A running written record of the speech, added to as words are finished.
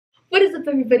What is up,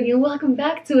 everybody, and welcome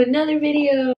back to another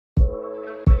video.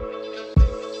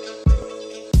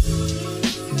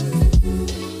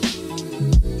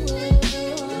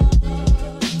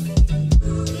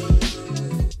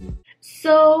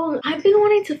 So I've been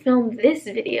wanting to film this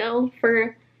video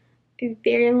for a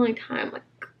very long time, like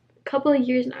a couple of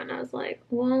years now, and I was like,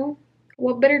 well,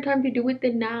 what better time to do it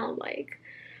than now? Like,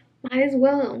 might as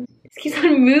well. This keeps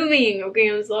on moving. Okay,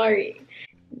 I'm sorry.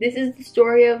 This is the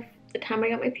story of the time I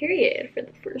got my period for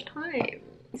the first time.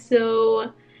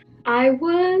 So I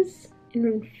was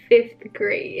in 5th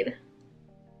grade.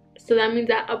 So that means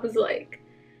that I was like,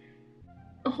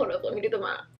 oh, hold up, let me do the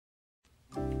math.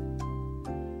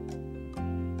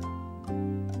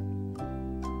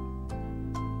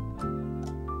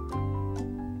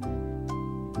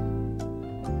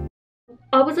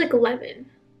 I was like 11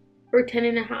 or 10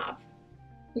 and a half.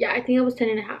 Yeah, I think I was 10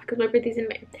 and a half because my birthday's in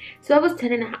May. So I was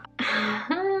 10 and a half.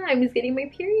 I was getting my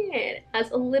period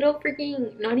as a little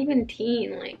freaking, not even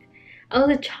teen, like I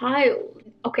was a child.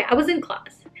 Okay, I was in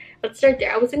class. Let's start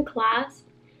there. I was in class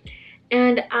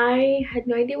and I had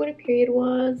no idea what a period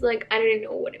was. Like, I didn't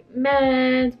know what it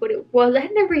meant, what it was. I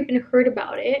had never even heard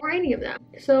about it or any of that.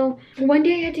 So one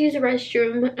day I had to use the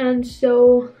restroom, and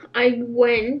so I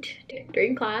went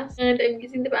during class and I'm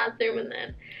using the bathroom, and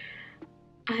then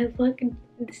I look,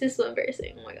 this is so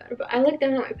embarrassing, oh my god, but I looked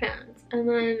down at my pants and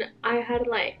then I had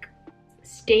like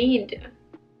stained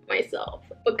myself.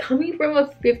 But coming from a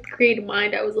 5th grade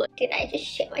mind, I was like, did I just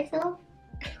shit myself?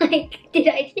 Like, did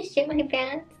I just shit my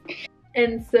pants?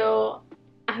 And so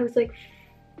I was like,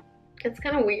 it's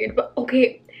kind of weird, but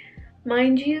okay,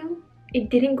 mind you, it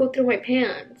didn't go through my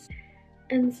pants.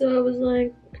 And so I was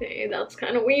like, okay, that's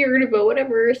kind of weird, but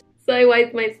whatever. So I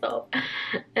wiped myself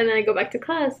and then I go back to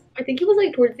class. I think it was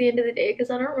like towards the end of the day because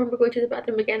I don't remember going to the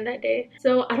bathroom again that day.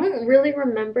 So I don't really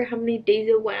remember how many days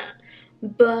it went.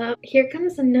 But here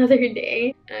comes another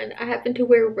day and I happened to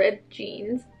wear red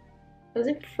jeans. I was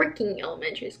in freaking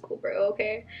elementary school, bro,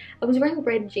 okay? I was wearing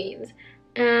red jeans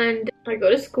and I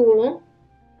go to school.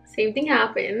 Same thing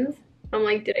happens. I'm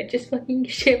like, did I just fucking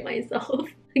shit myself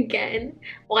again?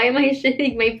 Why am I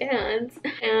shitting my pants?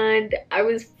 And I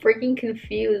was freaking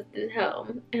confused as hell.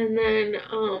 And then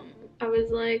I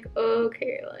was like,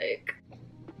 okay, like,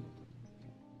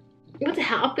 what's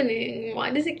happening?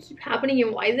 Why does it keep happening,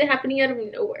 and why is it happening out of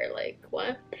nowhere? Like,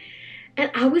 what?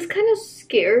 And I was kind of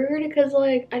scared because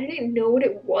like I didn't know what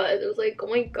it was. I was like, oh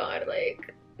my god,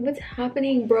 like, what's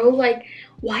happening, bro? Like,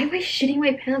 why am I shitting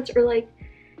my pants? Or like,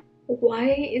 why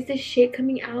is this shit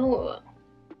coming out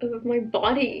of my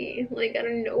body, like, out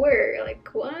of nowhere? Like,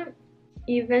 what?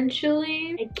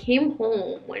 Eventually I came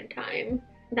home one time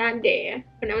that day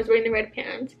when I was wearing the red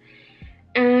pants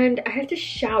and I had to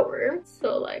shower.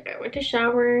 So like I went to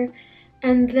shower,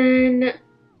 and then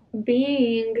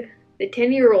being the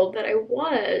 10-year-old that I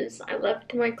was, I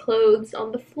left my clothes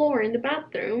on the floor in the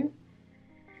bathroom.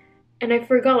 And I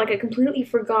forgot, like I completely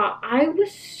forgot. I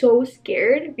was so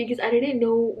scared because I didn't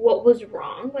know what was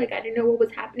wrong. Like, I didn't know what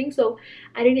was happening. So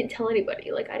I didn't tell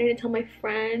anybody. Like, I didn't tell my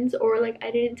friends, or like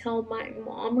I didn't tell my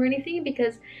mom or anything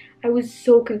because I was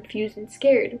so confused and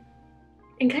scared.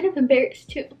 And kind of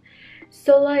embarrassed too.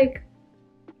 So like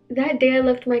that day I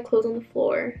left my clothes on the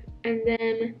floor, and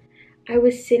then I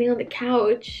was sitting on the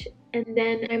couch, and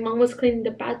then my mom was cleaning the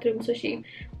bathroom. So she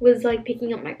was like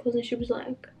picking up my clothes and she was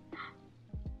like,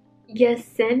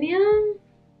 Yesenia?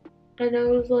 And I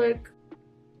was like,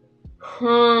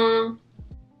 huh?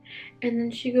 And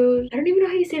then she goes, I don't even know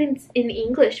how you say it in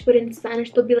English, but in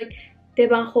Spanish they'll be like, te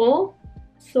bajó?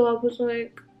 So I was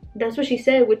like, that's what she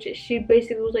said, which is, she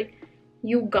basically was like,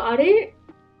 you got it?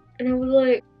 And I was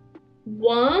like,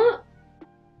 what?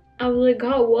 I was like,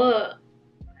 got what?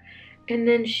 And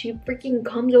then she freaking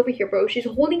comes over here, bro. She's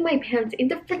holding my pants in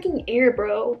the freaking air,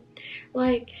 bro.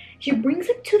 Like, she brings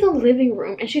them to the living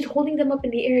room and she's holding them up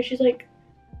in the air. She's like,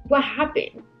 what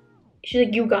happened? She's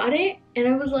like, you got it? And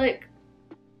I was like,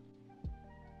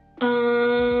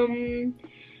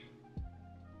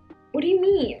 what do you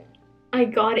mean I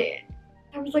got it?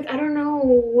 I was like, I don't know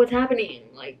what's happening.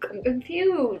 Like, I'm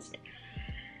confused.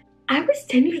 I was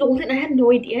 10 years old and I had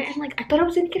no idea, and like I thought I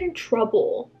was gonna get in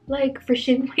trouble, like, for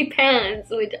shitting my pants,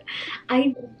 which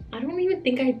I don't even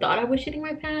think I thought I was shitting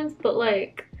my pants, but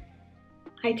like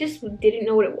I just didn't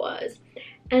know what it was.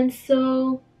 And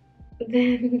so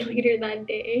then later that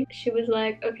day she was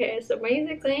like, okay, so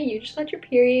basically you just got your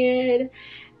period.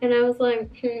 And I was like,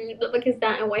 what the fuck is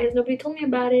that, and why has nobody told me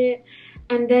about it?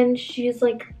 And then she's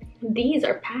like, these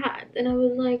are pads. And I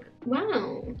was like,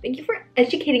 wow, thank you for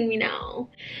educating me now.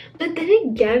 But then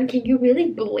again, can you really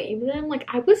blame them? Like,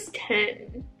 I was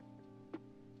 10.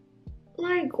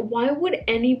 Like, why would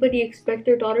anybody expect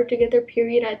their daughter to get their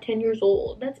period at 10 years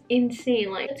old? That's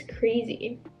insane. Like, that's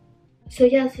crazy. So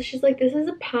yeah, so she's like, this is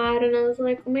a pad, and I was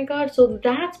like, oh my god, so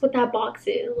that's what that box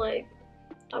is. Like,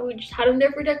 I would just had them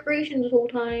there for decoration this whole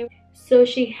time. So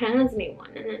she hands me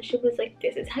one, and then she was like,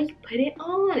 this is how you put it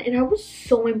on. And I was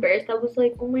so embarrassed. I was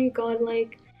like, oh my god,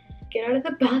 like, get out of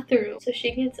the bathroom. So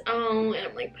she gets out, and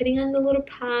I'm like putting on the little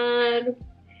pad,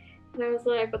 and I was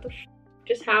like, what the f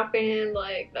just happened?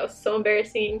 Like, that was so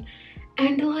embarrassing.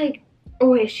 And like, oh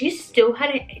wait, she still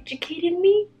hadn't educated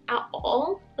me at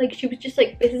all. Like, she was just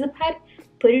like, this is a pad,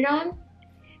 put it on.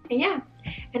 And yeah,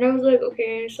 and I was like,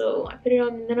 okay. So I put it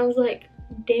on, and then I was like,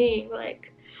 dang,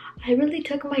 like, I really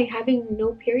took my having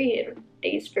no period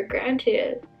days for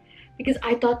granted, because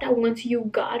I thought that once you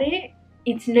got it,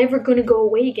 it's never gonna go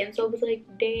away again. So I was like,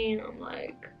 dang, I'm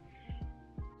like,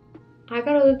 I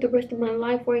gotta live the rest of my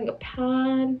life wearing a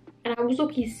pad. And I was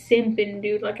okay simping,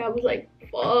 dude. Like, I was like,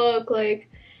 fuck, like,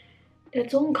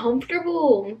 that's so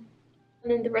uncomfortable.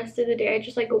 And then the rest of the day I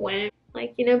just like went,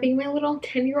 like, you know, being my little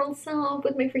 10-year-old self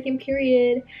with my freaking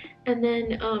period. And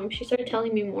then she started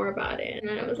telling me more about it, and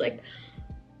then I was like,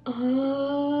 oh,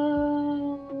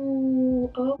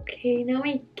 okay, now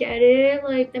I get it.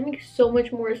 Like, that makes so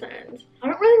much more sense. I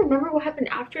don't really remember what happened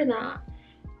after that.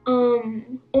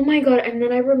 Oh my god, and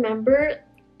then I remember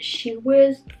she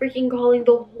was freaking calling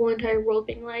the whole entire world,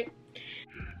 being like,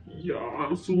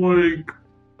 yeah, so like,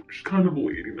 she's kind of a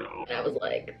lady now. and I was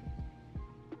like,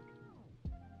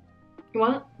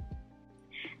 what?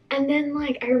 And then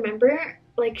like, I remember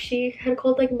like she had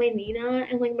called like my Nina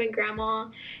and like my grandma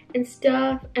and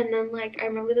stuff, and then like I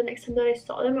remember the next time that I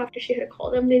saw them after she had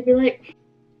called them, they'd be like,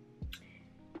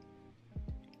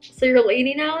 so you're a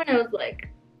lady now? And I was like,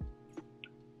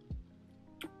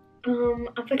 I'm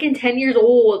fucking 10 years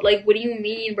old. Like, what do you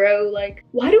mean, bro? Like,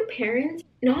 why do parents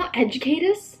not educate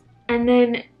us and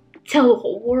then tell the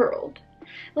whole world?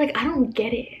 Like, I don't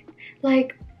get it.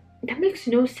 Like, that makes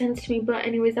no sense to me. But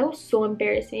anyways, that was so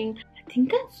embarrassing. I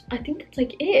think that's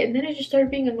like it. And then it just started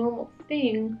being a normal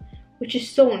thing, which is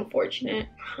so unfortunate.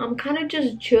 I'm kind of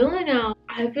just chilling now.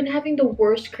 I've been having the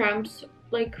worst cramps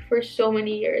like for so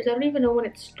many years. I don't even know when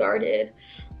it started,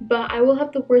 but I will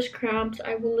have the worst cramps.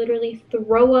 I will literally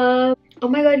throw up. Oh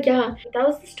my god, yeah. That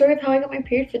was the story of how I got my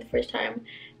period for the first time,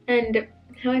 and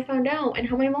how I found out, and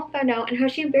how my mom found out, and how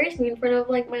she embarrassed me in front of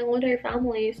like my whole entire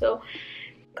family. So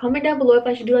comment down below if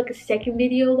I should do like a second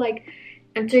video, like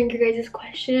answering your guys'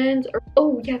 questions. Or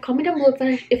oh yeah, comment down below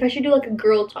if I should do like a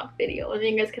girl talk video, and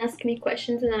then you guys can ask me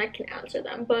questions and then I can answer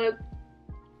them. But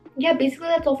yeah, basically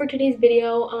that's all for today's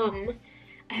video.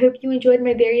 I hope you enjoyed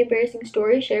my very embarrassing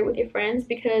story. Share it with your friends,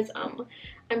 because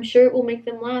I'm sure it will make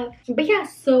them laugh. But yeah,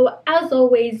 so as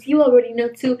always, you already know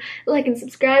to like and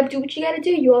subscribe. Do what you gotta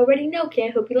do. You already know. Okay,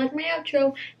 I hope you like my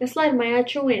outro. Now slide my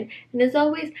outro in. And as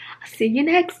always, I'll see you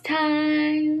next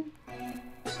time.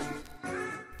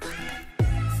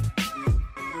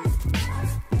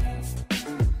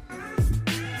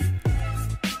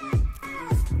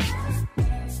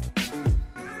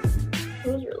 It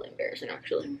was really embarrassing,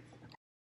 actually.